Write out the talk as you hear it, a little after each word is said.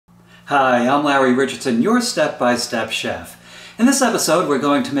Hi, I'm Larry Richardson, your step-by-step chef. In this episode, we're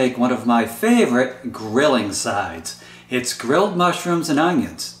going to make one of my favorite grilling sides. It's grilled mushrooms and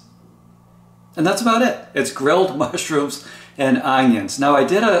onions. And that's about it. It's grilled mushrooms and onions. Now, I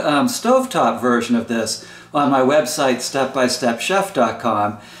did a stovetop version of this on my website,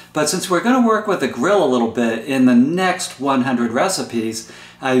 stepbystepchef.com, but since we're going to work with the grill a little bit in the next 100 recipes,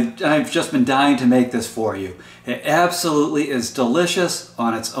 I've just been dying to make this for you. It absolutely is delicious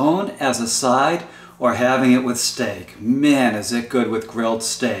on its own as a side or having it with steak. Man, is it good with grilled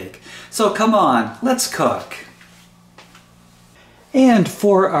steak. So come on, let's cook. And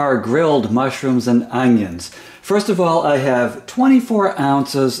for our grilled mushrooms and onions, first of all, I have 24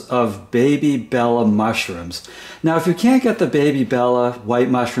 ounces of Baby Bella mushrooms. Now, if you can't get the Baby Bella, white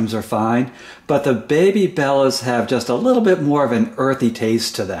mushrooms are fine, but the Baby Bellas have just a little bit more of an earthy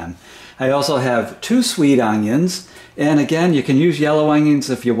taste to them. I also have 2 sweet onions, and again, you can use yellow onions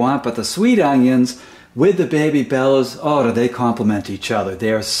if you want, but the sweet onions with the Baby Bellas, oh, do they complement each other.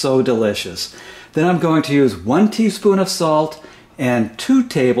 They are so delicious. Then I'm going to use 1 teaspoon of salt and 2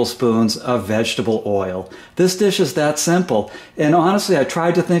 tablespoons of vegetable oil. This dish is that simple, and honestly, I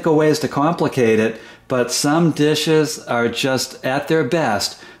tried to think of ways to complicate it, but some dishes are just at their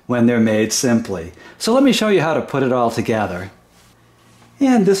best when they're made simply. So let me show you how to put it all together.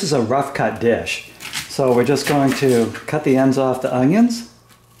 And this is a rough cut dish. So we're just going to cut the ends off the onions.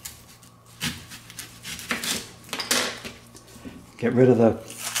 Get rid of the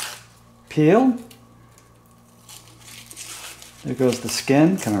peel. There goes the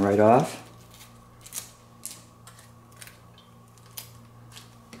skin coming right off.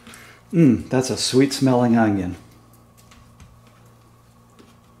 That's a sweet smelling onion.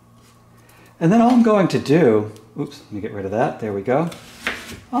 And then all I'm going to do, oops, let me get rid of that, there we go.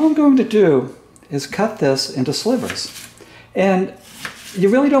 All I'm going to do is cut this into slivers. And you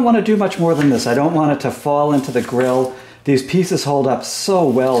really don't want to do much more than this. I don't want it to fall into the grill. These pieces hold up so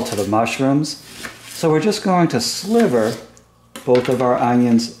well to the mushrooms. So we're just going to sliver both of our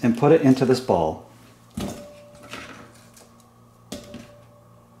onions and put it into this bowl.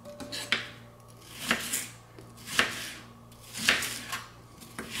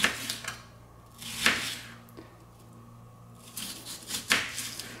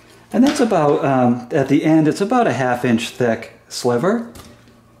 And that's about, at the end, it's about a 1/2 inch thick sliver.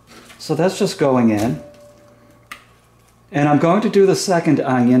 So that's just going in. And I'm going to do the second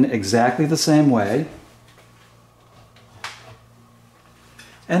onion exactly the same way.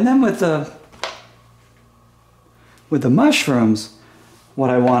 And then with the mushrooms, what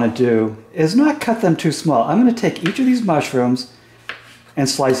I want to do is not cut them too small. I'm going to take each of these mushrooms and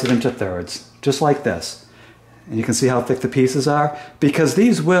slice it into thirds, just like this. And you can see how thick the pieces are, because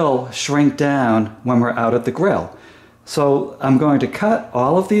these will shrink down when we're out at the grill. So I'm going to cut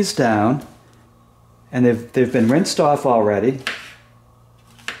all of these down, and they've been rinsed off already.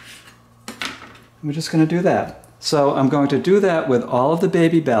 We're just going to do that. So I'm going to do that with all of the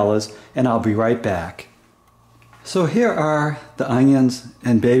Baby Bellas, and I'll be right back. So here are the onions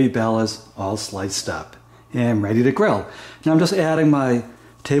and Baby Bellas all sliced up and ready to grill. Now I'm just adding my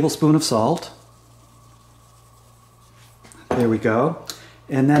tablespoon of salt. There we go.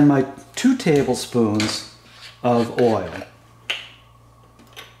 And then my 2 tablespoons of oil.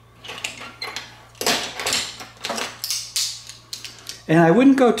 And I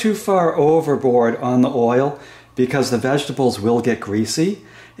wouldn't go too far overboard on the oil because the vegetables will get greasy.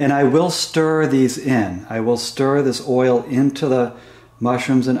 And I will stir these in. I will stir this oil into the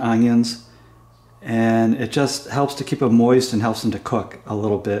mushrooms and onions. And it just helps to keep them moist and helps them to cook a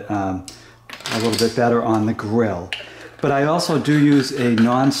little bit better on the grill. But I also do use a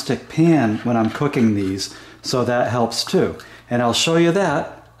non-stick pan when I'm cooking these, so that helps too. And I'll show you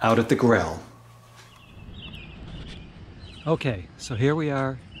that out at the grill. Okay, so here we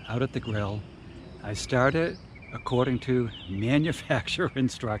are out at the grill. I started according to manufacturer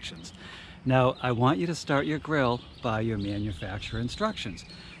instructions. Now, I want you to start your grill by your manufacturer instructions.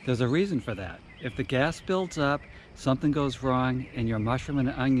 There's a reason for that. If the gas builds up, something goes wrong, and your mushroom and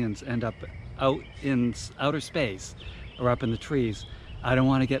onions end up out in outer space, or up in the trees, I don't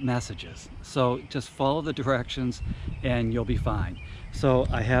want to get messages. So just follow the directions and you'll be fine. So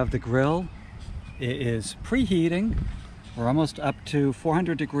I have the grill. It is preheating. We're almost up to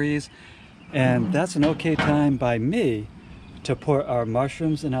 400 degrees, and that's an okay time by me to put our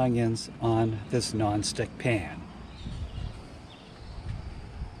mushrooms and onions on this non-stick pan.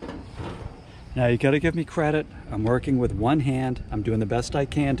 Now you got to give me credit. I'm working with one hand. I'm doing the best I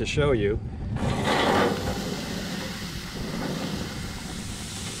can to show you.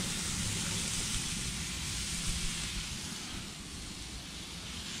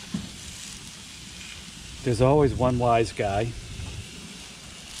 there's always one wise guy.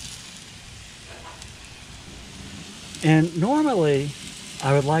 And normally,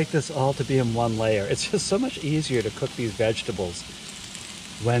 I would like this all to be in one layer. It's just so much easier to cook these vegetables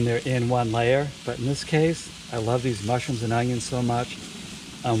when they're in one layer. But in this case, I love these mushrooms and onions so much.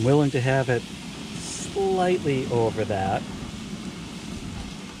 I'm willing to have it slightly over that.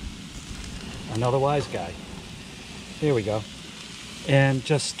 Another wise guy. Here we go. And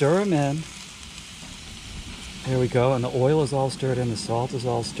just stir them in. There we go. And the oil is all stirred in. The salt is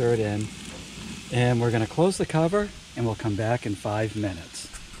all stirred in. And we're going to close the cover and we'll come back in 5 minutes.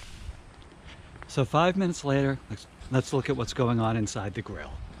 So 5 minutes later, let's look at what's going on inside the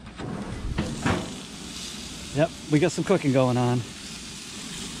grill. Yep, we got some cooking going on.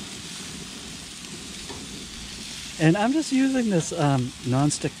 And I'm just using this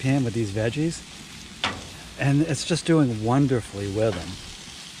non-stick pan with these veggies, and it's just doing wonderfully with them.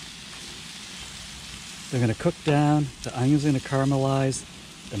 They're going to cook down, the onions are going to caramelize,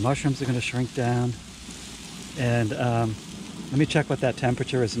 the mushrooms are going to shrink down, and let me check what that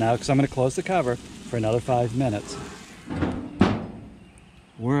temperature is now, because I'm going to close the cover for another 5 minutes.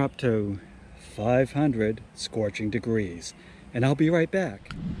 We're up to 500 scorching degrees, and I'll be right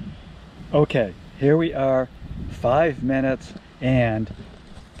back. Okay, here we are, 5 minutes and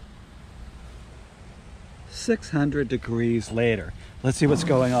 600 degrees later. Let's see what's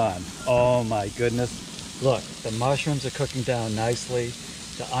going on. Oh my goodness. Look, the mushrooms are cooking down nicely.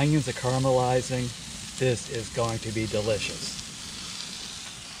 The onions are caramelizing. This is going to be delicious.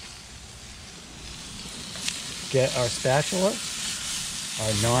 Get our spatula,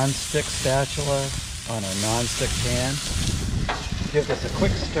 our non-stick spatula on our non-stick pan. Give this a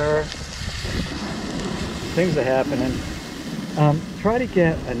quick stir. Things are happening. Try to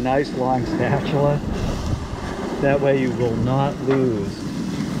get a nice long spatula. That way you will not lose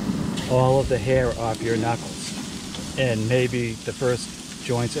all of the hair off your knuckles and maybe the first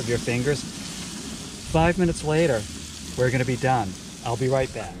joints of your fingers. 5 minutes later, we're going to be done. I'll be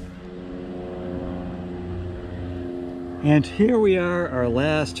right back. And here we are, our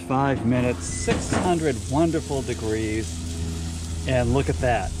last 5 minutes, 600 wonderful degrees. And look at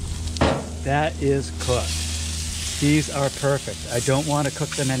that. That is cooked. These are perfect. I don't want to cook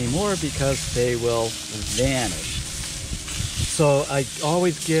them anymore because they will vanish. So I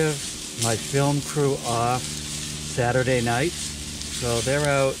always give my film crew off Saturday nights. So they're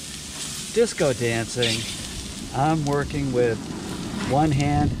out disco dancing. I'm working with one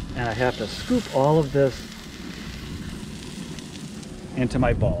hand and I have to scoop all of this into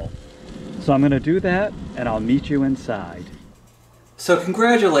my bowl. So I'm going to do that and I'll meet you inside. So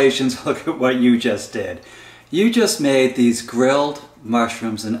congratulations, look at what you just did. You just made these grilled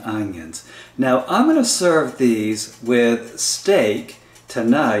mushrooms and onions. Now I'm going to serve these with steak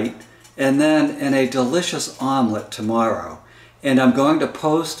tonight and then in a delicious omelet tomorrow. And I'm going to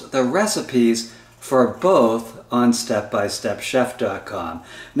post the recipes for both on stepbystepchef.com.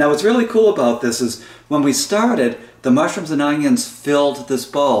 Now what's really cool about this is when we started, the mushrooms and onions filled this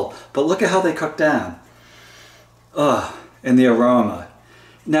bowl, but look at how they cook down. Ugh, and the aroma.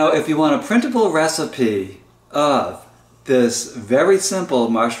 Now if you want a printable recipe of this very simple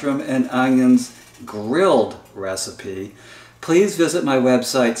mushroom and onions grilled recipe, please visit my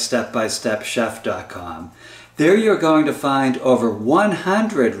website stepbystepchef.com. There you're going to find over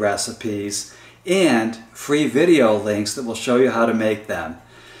 100 recipes and free video links that will show you how to make them.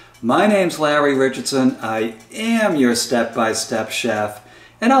 My name's Larry Richardson. I am your step-by-step chef,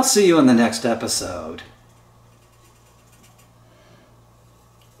 and I'll see you in the next episode.